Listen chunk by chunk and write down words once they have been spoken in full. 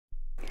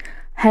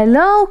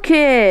Hello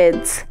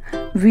kids!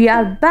 We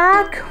are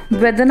back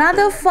with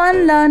another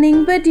fun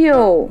learning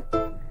video.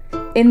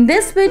 In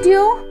this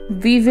video,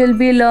 we will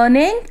be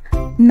learning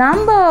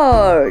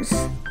numbers.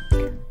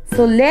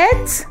 So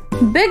let's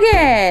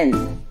begin.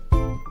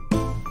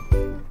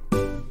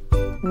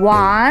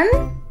 1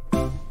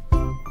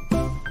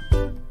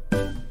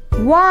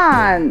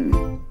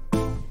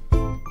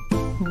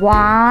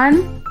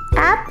 1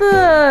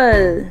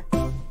 apple.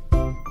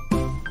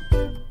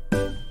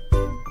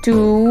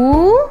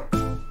 2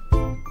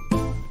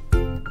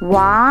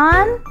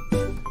 1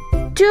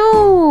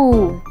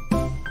 2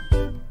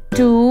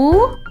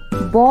 2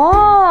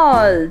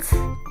 balls.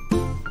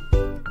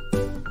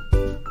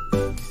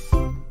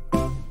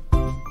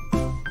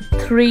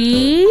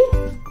 3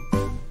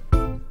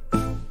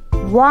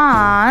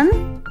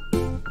 1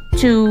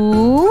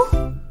 2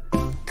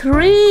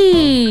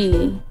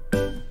 3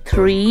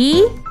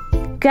 3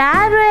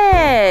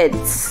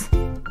 carrots.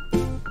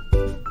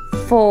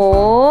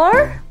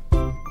 4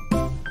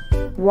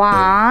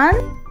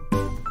 1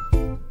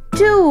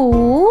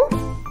 2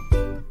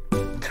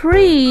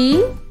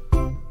 3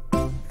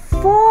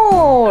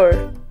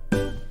 4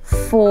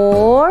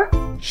 4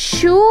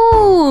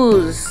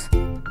 shoes.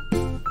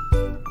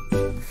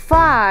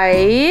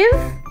 5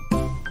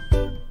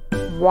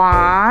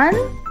 1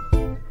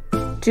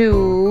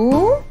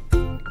 2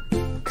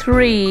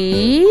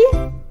 3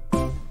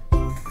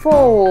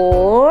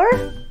 4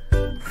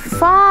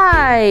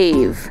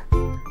 5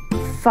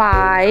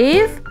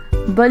 5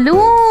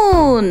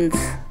 balloons.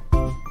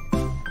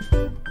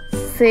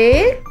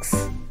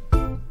 6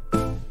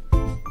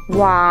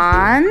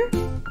 1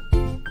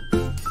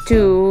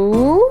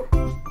 2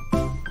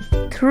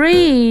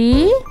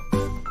 3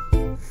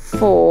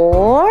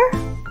 4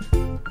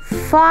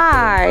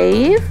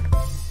 5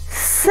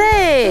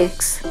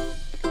 6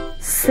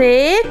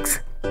 6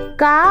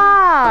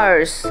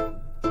 cars.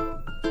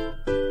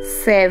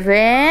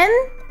 7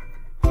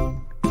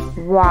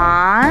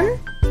 1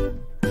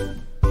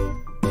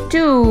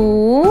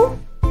 2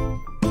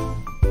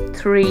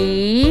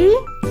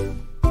 3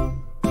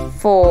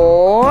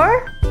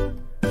 4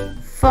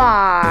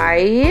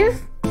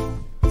 5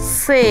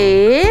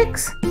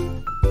 6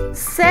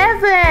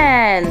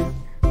 7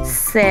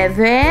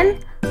 7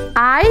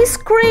 ice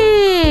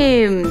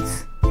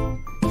creams.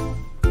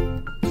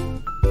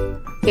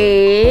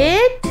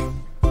 8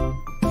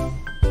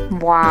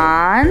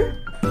 1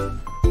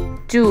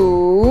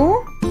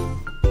 2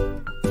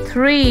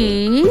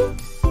 3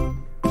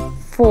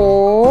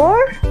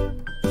 4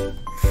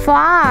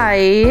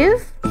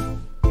 5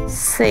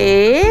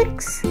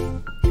 6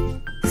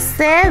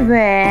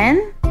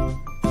 7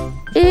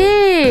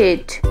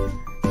 8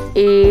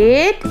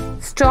 8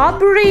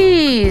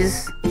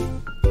 strawberries.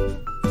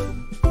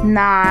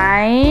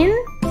 9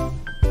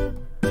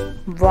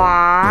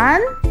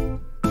 1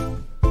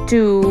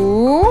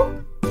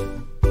 2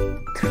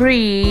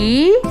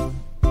 3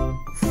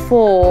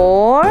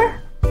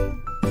 4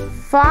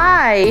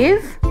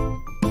 5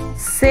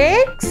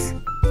 6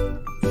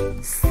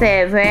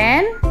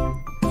 7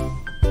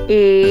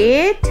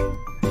 8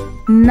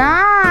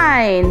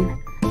 9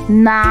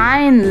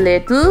 9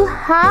 little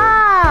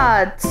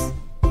hearts.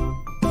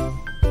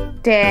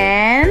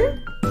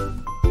 10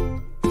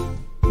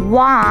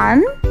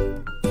 1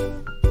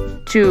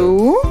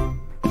 2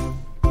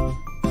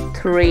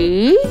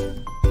 3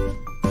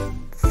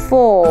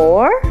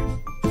 4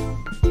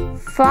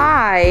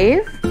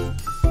 5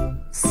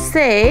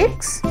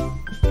 6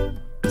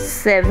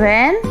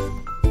 7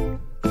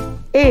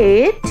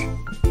 8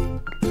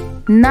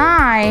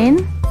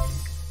 9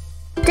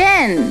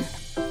 10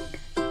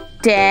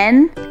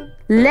 10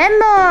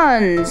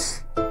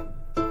 lemons.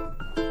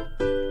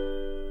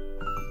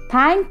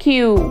 Thank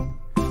you.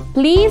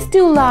 Please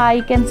do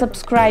like and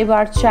subscribe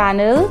our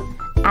channel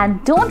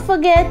and don't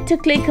forget to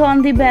click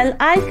on the bell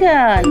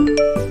icon.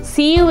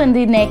 See you in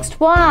the next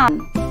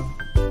one.